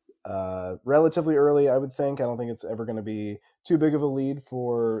relatively early, I would think. I don't think it's ever going to be too big of a lead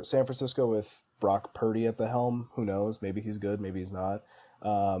for San Francisco with Brock Purdy at the helm. Who knows? Maybe he's good, maybe he's not.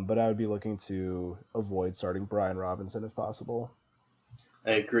 But I would be looking to avoid starting Brian Robinson if possible.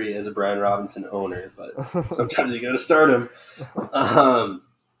 I agree as a Brian Robinson owner, but sometimes you got to start him.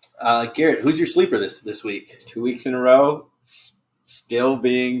 Garrett, who's your sleeper this week? 2 weeks in a row, still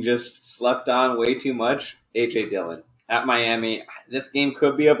being just slept on way too much. A.J. Dillon at Miami. This game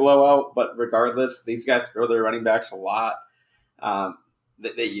could be a blowout, but regardless, these guys throw their running backs a lot.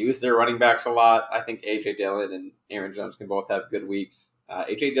 They use their running backs a lot. I think A.J. Dillon and Aaron Jones can both have good weeks.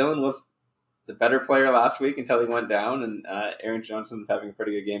 A.J. Dillon was the better player last week until he went down, and Aaron Johnson having a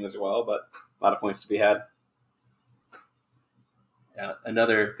pretty good game as well, but a lot of points to be had. Yeah,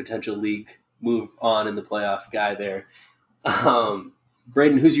 another potential league move on in the playoff guy there.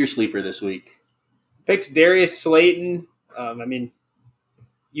 Braden, who's your sleeper this week? Picked Darius Slayton. Anybody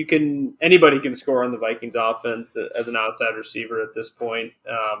can score on the Vikings offense as an outside receiver at this point.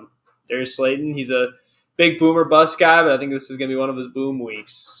 Darius Slayton, he's a big boomer bust guy, but I think this is going to be one of his boom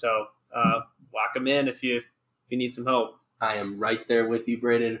weeks. So lock him in if you need some help. I am right there with you,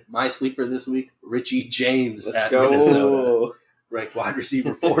 Braden. My sleeper this week, Richie James at go. Minnesota, ranked wide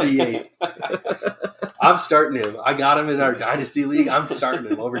receiver 48. I'm starting him. I got him in our dynasty league. I'm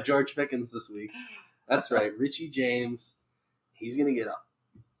starting him over George Pickens this week. That's right, Richie James. He's going to get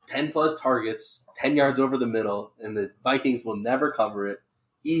 10-plus targets, 10 yards over the middle, and the Vikings will never cover it.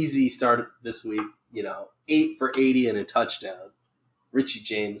 Easy start this week, 8 for 80 and a touchdown. Richie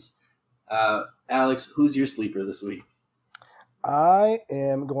James. Alex, who's your sleeper this week? I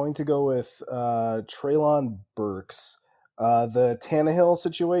am going to go with Treylon Burks. The Tannehill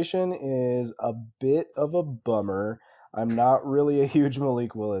situation is a bit of a bummer. I'm not really a huge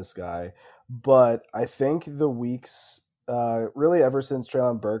Malik Willis guy, but I think the weeks, really ever since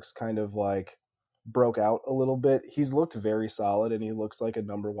Treylon Burks kind of like broke out a little bit, he's looked very solid and he looks like a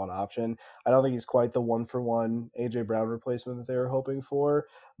number one option. I don't think he's quite the 1-for-1 AJ Brown replacement that they were hoping for,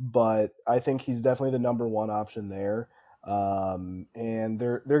 but I think he's definitely the number one option there. And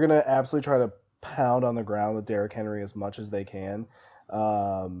they're going to absolutely try to pound on the ground with Derrick Henry as much as they can.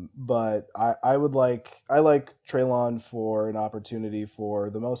 But I like Treylon for an opportunity for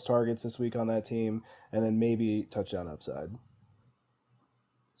the most targets this week on that team, and then maybe touchdown upside.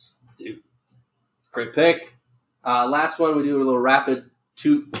 Dude, great pick. Last one, we do a little rapid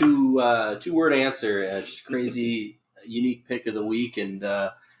two word answer. Just crazy, unique pick of the week, and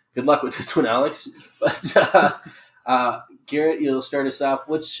good luck with this one, Alex. But Garrett, you'll start us off.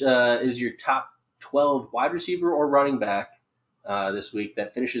 Which is your top 12 wide receiver or running back this week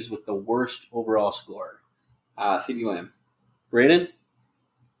that finishes with the worst overall score? CeeDee Lamb. Braden?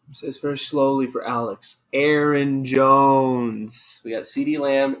 Says very slowly for Alex. Aaron Jones. We got CeeDee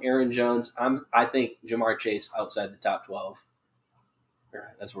Lamb, Aaron Jones. I think Jamar Chase outside the top 12.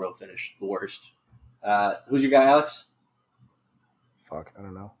 That's where he'll finish the worst. Who's your guy, Alex? Fuck, I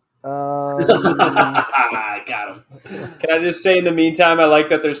don't know. I got him. Can I just say in the meantime, I like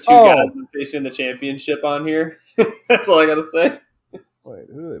that there's two guys facing the championship on here. That's all I got to say. Wait,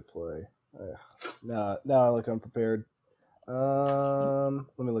 who do they play? Now I look unprepared. Let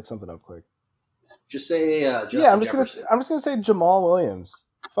me look something up quick. Just say Justin I'm just gonna say Jamal Williams.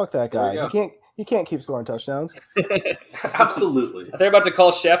 Fuck that guy. He can't keep scoring touchdowns. Absolutely. They're about to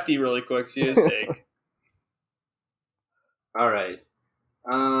call Shefty really quick. See his take. All right.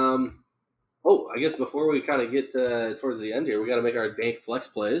 I guess before we kind of get towards the end here, we got to make our bank flex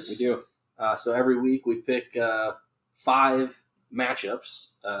plays. We do. So every week we pick 5 matchups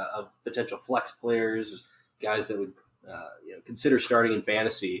of potential flex players, guys that would consider starting in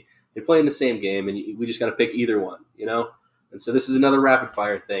fantasy. They play in the same game, and we just got to pick either one, And so this is another rapid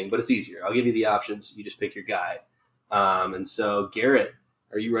fire thing, but it's easier. I'll give you the options. You just pick your guy. And so Garrett,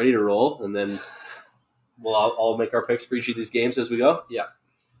 are you ready to roll? And then we'll all make our picks for each of these games as we go. Yeah.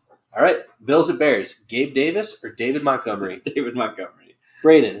 All right. Bills at Bears. Gabe Davis or David Montgomery? David Montgomery.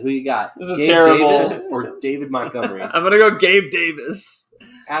 Brayden, who you got? This is Gabe terrible. Davis or David Montgomery? I'm going to go Gabe Davis.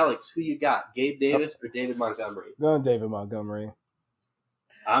 Alex, who you got? Gabe Davis or David Montgomery? Going David Montgomery.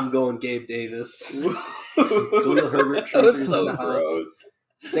 I'm going Gabe Davis. Khalil Herbert. That was Troopers so in the house. gross.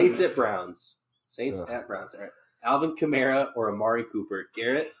 Saints at Browns. Ugh. At Browns. All right. Alvin Kamara or Amari Cooper?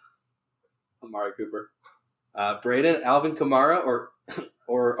 Garrett? Amari Cooper. Brayden, Alvin Kamara or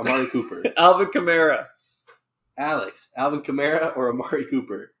Amari Cooper? Alvin Kamara. Alex, Alvin Kamara or Amari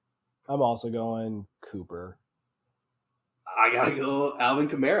Cooper? I'm also going Cooper. I gotta go Alvin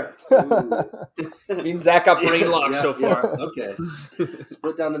Kamara. I mean, Zack got brain locked so far. Okay.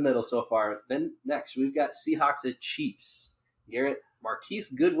 Split down the middle so far. Then next, we've got Seahawks at Chiefs. Garrett, Marquise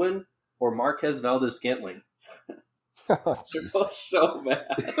Goodwin or Marquez Valdez-Scantling? Oh, They're jeez. both so bad.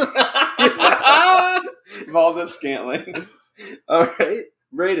 Valdez-Scantling. All right.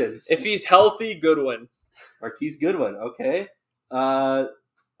 Brayden. If he's healthy, Goodwin. Marquise Goodwin. Okay.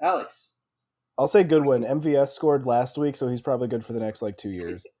 Alex. I'll say Goodwin. MVS scored last week, so he's probably good for the next 2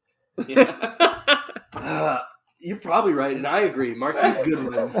 years. You're probably right, and I agree. Marquise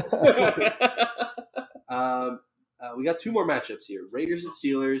Goodwin. We got 2 more matchups here. Raiders and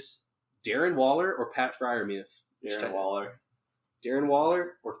Steelers. Darren Waller or Pat Freiermuth? Darren Waller. Darren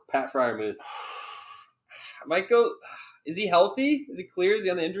Waller or Pat Freiermuth? I might go. Is he healthy? Is he clear? Is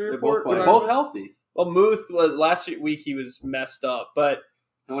he on the injury They're report? both They're both healthy. Well, Muth was last week. He was messed up, but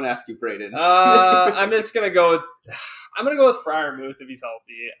I want to ask you, Brayden. I'm just gonna go with. I'm gonna go with Freiermuth if he's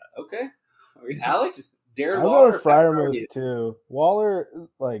healthy. Okay. Alex? Darren I'm Waller going or Pat Freiermuth too. Waller,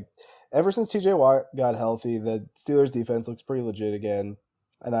 ever since TJ Watt got healthy, the Steelers defense looks pretty legit again.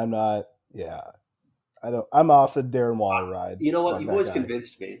 And I'm not, I'm off the Darren Waller ride. You know what? Fuck You've that always guy.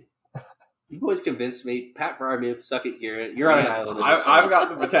 convinced me. You've always convinced me. Pat Freiermuth, suck it, Garrett. You're on an island. in this I've one. got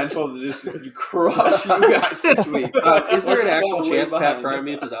the potential to just crush you guys this week. Is there an We're actual way chance Pat behind.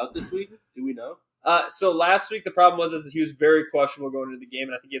 Freiermuth is out this week? Do we know? So last week the problem was he was very questionable going into the game,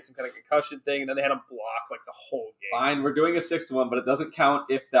 and I think he had some kind of concussion thing, and then they had him block like the whole game. Fine, we're doing a 6-1, but it doesn't count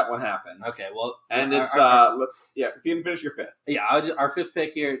if that one happens. Okay, well, And it's if you can finish your fifth. yeah, our fifth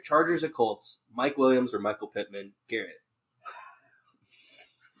pick here: Chargers at Colts. Mike Williams or Michael Pittman? Garrett.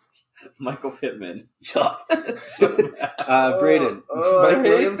 Michael Pittman. Chuck. Braden. Mike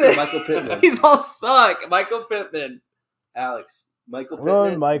Williams or Michael Pittman? These all suck. Michael Pittman. Alex. Michael I'm going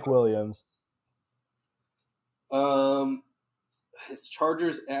Pittman. Mike Williams. It's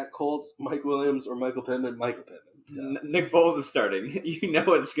Chargers at Colts. Mike Williams or Michael Pittman? Michael Pittman. Nick Foles is starting. You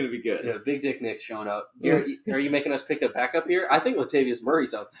know it's going to be good. Yeah, Big Dick Nick's showing up. Garrett, are you making us pick a backup here? I think Latavius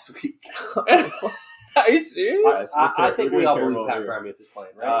Murray's out this week. Are you serious? I think we all believe Pat Freiermuth is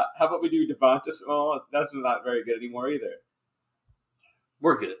playing, right? How about we do Devonta Small? That's not very good anymore either.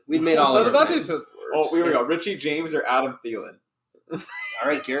 We're good. We made all What of about it. this? Oh, here we go. Richie James or Adam Thielen? All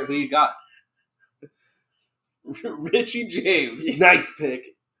right, Garrett, who you got? Richie James. Nice pick.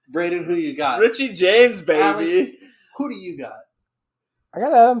 Braden, who you got? Richie James, baby. Alex, who do you got? I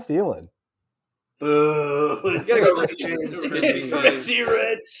got Adam Thielen. Boo. It's You gotta go Richie Richie James. It's Richie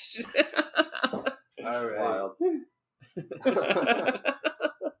Rich. All right. Wild.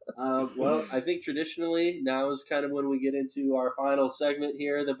 Well, I think traditionally now is kind of when we get into our final segment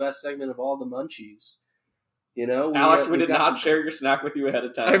here, the best segment of all the munchies. You know, Alex, we we've did got not some- share your snack with you ahead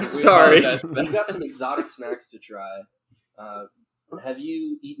of time. I'm We sorry. apologize for that. We've got some exotic snacks to try. Have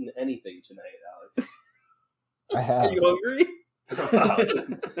you eaten anything tonight, Alex? I have. Are you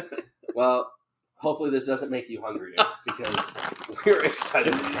hungry? Well, hopefully this doesn't make you hungrier because we're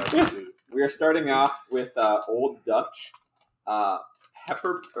excited to try some food. We are starting off with Old Dutch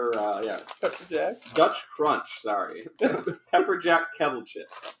pepper Jack. Dutch Crunch. Sorry, pepper jack kettle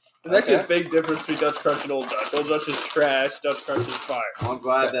chips. There's actually Okay. a big difference between Dutch Crunch and Old Dutch. Old Dutch is trash. Dutch Crunch is fire. I'm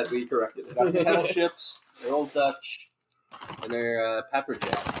glad that we corrected it. Got the kettle chips, they're Old Dutch, and they're pepper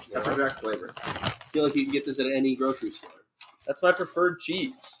jack. You know? Pepper jack flavor. I feel like you can get this at any grocery store. That's my preferred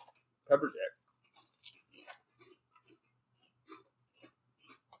cheese. Pepper jack.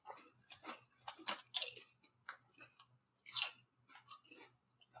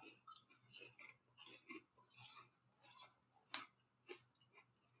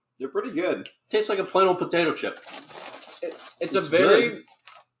 They're pretty good. Tastes like a plain old potato chip. It's It's a very. good.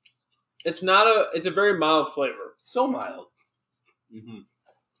 It's not a. It's a very mild flavor. So mild. Mm-hmm.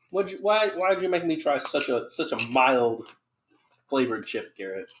 Why did you make me try such a mild flavored chip,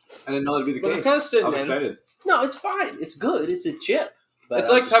 Garrett? I didn't know that'd be the But case. it's kinda sitting I was in. excited. No, it's fine. It's good. It's a chip. But It's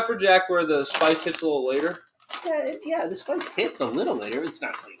I'm like just- pepper jack where the spice hits a little later. Yeah, the spice hits a little later. It's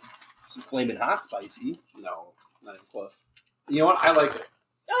not like some flaming hot spicy. No, not even close. You know what? I like it.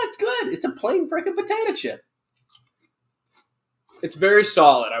 No, it's good. It's a plain freaking potato chip. It's very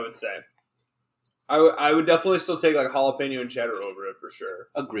solid, I would say. I would definitely still take like jalapeno and cheddar over it for sure.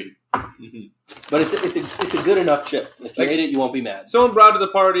 Agreed. Mm-hmm. But it's a good enough chip. If you Like- ate it, you won't be mad. Someone brought it to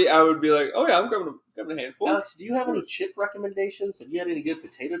the party, I would be like, oh yeah, I'm grabbing a handful. Alex, do you have any chip recommendations? Have you had any good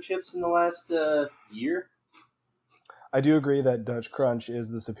potato chips in the last year? I do agree that Dutch Crunch is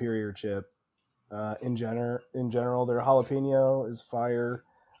the superior chip. In general, their jalapeno is fire.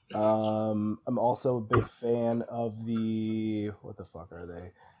 I'm also a big fan of the what the fuck are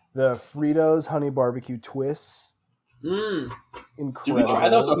they? The Fritos honey barbecue twists. Mm. Did Incredible. we try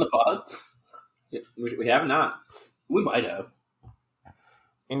those on the pod? We have not. We might have.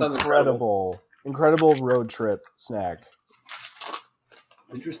 Incredible road trip snack.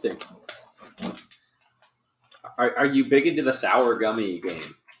 Interesting. Are you big into the sour gummy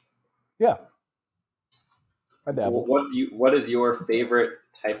game? Yeah, I dabble. What is your favorite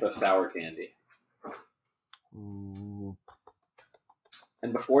type of sour candy? Ooh.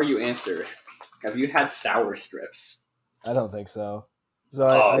 And before you answer, have you had sour strips? I don't think so. So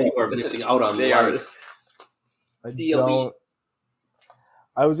Oh, I you are missing out on They are. life. The don't. elite.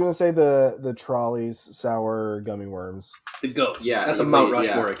 I was gonna say the Trolley's sour gummy worms. The goat. Yeah, That's a you Mount wait, yeah.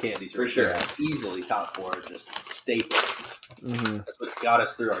 Rushmore of candies. For right sure. there. Easily top four. Just staple. Mm-hmm. That's what got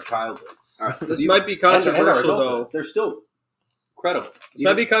us through our childhoods. All right, so This do you- might be And our controversial though. adulthoods. They're still incredible. This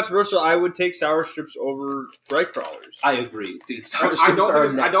might be controversial. I would take sour strips over bright crawlers. I agree, dude. I Sour strips don't, are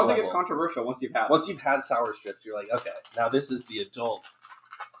think, I next don't think it's level. controversial once you've had. Once you've had sour strips, you're like, okay, now this is the adult.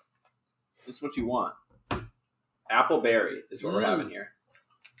 This is what you want. Apple berry is what we're having here.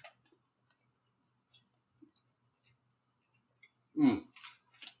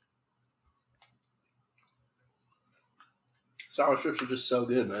 Sour strips are just so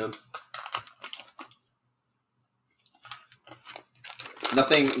good, man.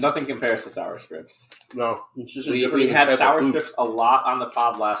 Nothing compares to sour strips. No, it's just a We different had type sour of food. strips a lot on the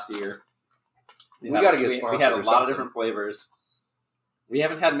pod last year. We got to get We sponsored. had a or lot something. of different flavors. We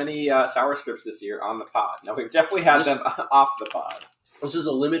haven't had many sour strips this year on the pod. No, we've definitely had them off the pod. This is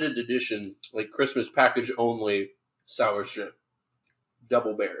a limited edition, like Christmas package only sour strip,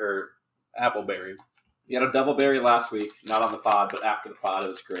 double berry or apple berry. We had a double berry last week, not on the pod, but after the pod, it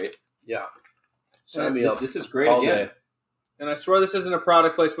was great. Yeah, sign me up. This is great all again. day. And I swear this isn't a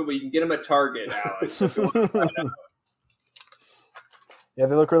product placement, but you can get them at Target, Alex. If you want to find out. Yeah,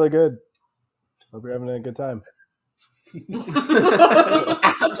 they look really good. Hope you're having a good time.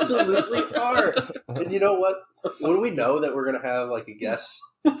 Absolutely are. And you know what? When we know that we're gonna have like a guest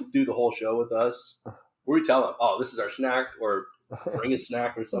do the whole show with us, we tell them, "Oh, this is our snack," or bring a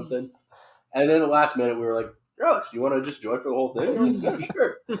snack or something. And then at the last minute, we were like, "Alex, do you want to just join for the whole thing?" We're like,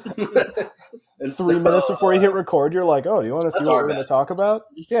 "Sure." And 3 minutes before you hit record, you're like, "Oh, do you want to see That's what our we're going to bad. talk about?"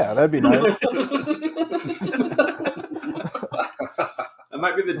 Yeah, that'd be nice. That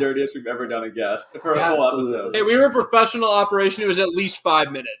might be the dirtiest we've ever done a guest for a whole Absolutely. episode. Hey, we were a professional operation. It was at least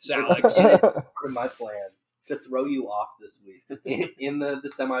 5 minutes, Alex. part of my plan to throw you off this week in the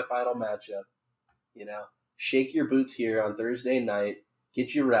semifinal matchup. You know, shake your boots here on Thursday night,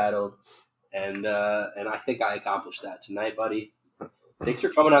 get you rattled, and I think I accomplished that tonight, buddy. Thanks for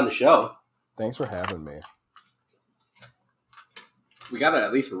coming on the show. Thanks for having me. We got to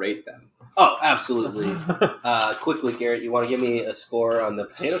at least rate them. Oh, absolutely. Quickly, Garrett, you want to give me a score on the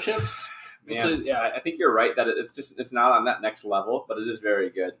potato chips? Man, I think you're right that it's not on that next level, but it is very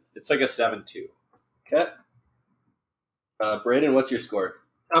good. It's like a 7-2. Okay. Braden, what's your score?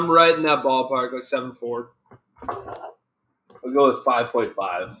 I'm right in that ballpark, like 7-4. We'll go with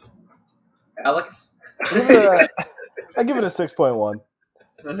 5.5. Alex? I give it a 6.1.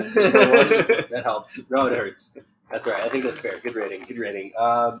 That helps. No, it hurts. That's right. I think that's fair. Good rating. Good rating.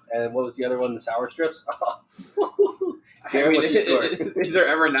 And what was the other one? The sour strips? Garrett, what's your score? Is there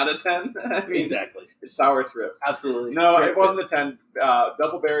ever not a 10? I mean, Exactly. it's sour strip. Absolutely. No, Great it wasn't a 10.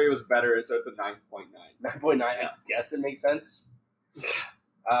 Double berry was better, so it's a 9.9. 9.9. I guess it makes sense.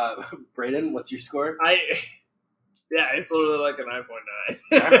 Braden, what's your score? Yeah, it's literally like a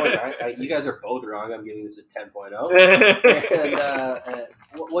 9.9. 9.9. You guys are both wrong. I'm giving this a 10.0. And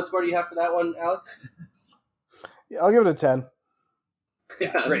what score do you have for that one, Alex? Yeah, I'll give it a 10.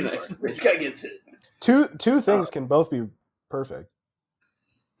 Yeah, that's Great nice. score. This guy gets it. Two things can both be perfect.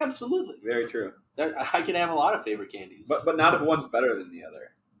 Absolutely. Very true. I can have a lot of favorite candies. But not if one's better than the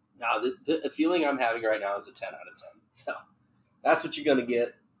other. No, the feeling I'm having right now is a 10 out of 10. So that's what you're going to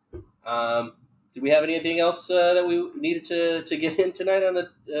get. Did we have anything else that we needed to get in tonight on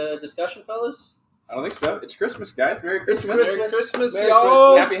the discussion, fellas? I don't think so. It's Christmas, guys. Merry It's Christmas. Christmas. Merry Christmas, Merry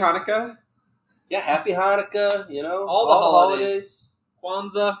y'all. Happy Hanukkah. Yeah, happy Hanukkah, you know. All the holidays.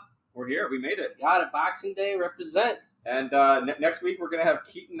 Kwanzaa. We're here. We made it. Got it. Boxing Day, represent. And next week, we're going to have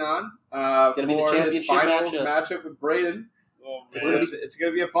Keaton on It's gonna be the for his championship finals matchup. matchup with Braden. Oh, It's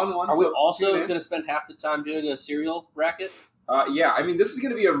going to be a fun one. Are we so also tune going in. to spend half the time doing a cereal bracket? Yeah, I mean, this is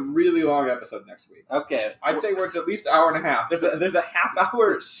going to be a really long episode next week. Okay. I'd say it's at least an hour and a half. There's a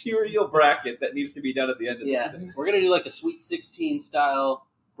half-hour serial bracket that needs to be done at the end of Yeah, this thing. we're going to do like a Sweet 16 style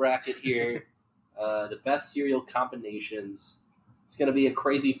bracket here. The best cereal combinations. It's going to be a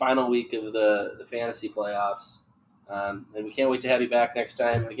crazy final week of the fantasy playoffs. And we can't wait to have you back next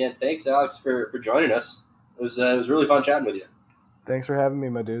time. Again, thanks, Alex, for joining us. It was really fun chatting with you. Thanks for having me,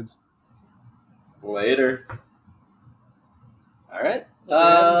 my dudes. Later. All right.